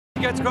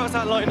gets across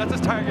that line, that's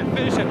his target.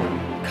 Finish him.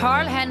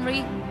 Carl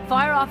Henry,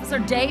 Fire Officer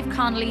Dave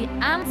Connolly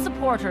and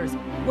supporters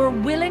were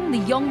willing the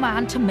young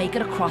man to make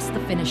it across the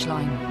finish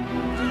line.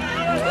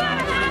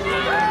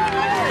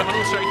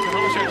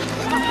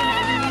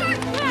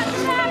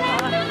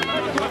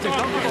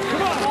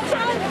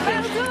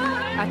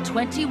 At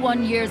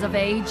 21 years of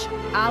age,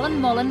 Alan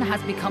Mullen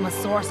has become a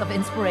source of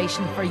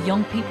inspiration for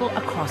young people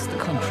across the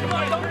country.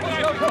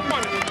 Come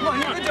on,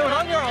 you can do it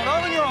on your own,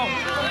 on your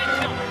own.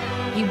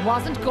 He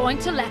wasn't going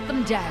to let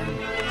them down.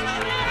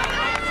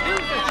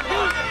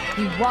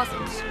 He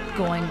wasn't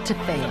going to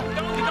fail.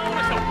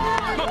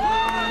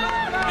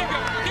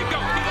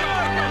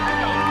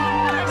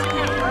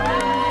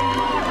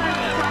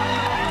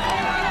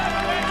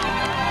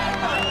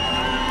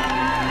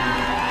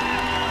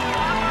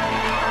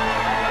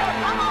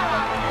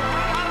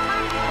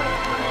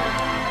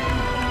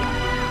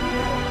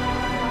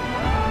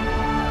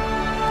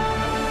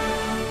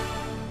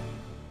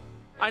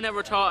 I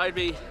never thought I'd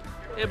be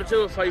able to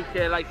do a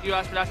 5K. Like you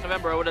asked me last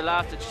November, I would have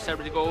laughed at you, said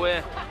to go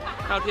away.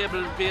 Now to be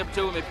able to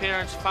do it with my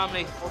parents,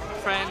 family,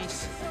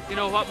 friends, you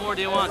know, what more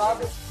do you want?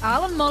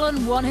 Alan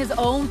Mullen won his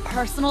own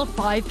personal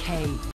 5K.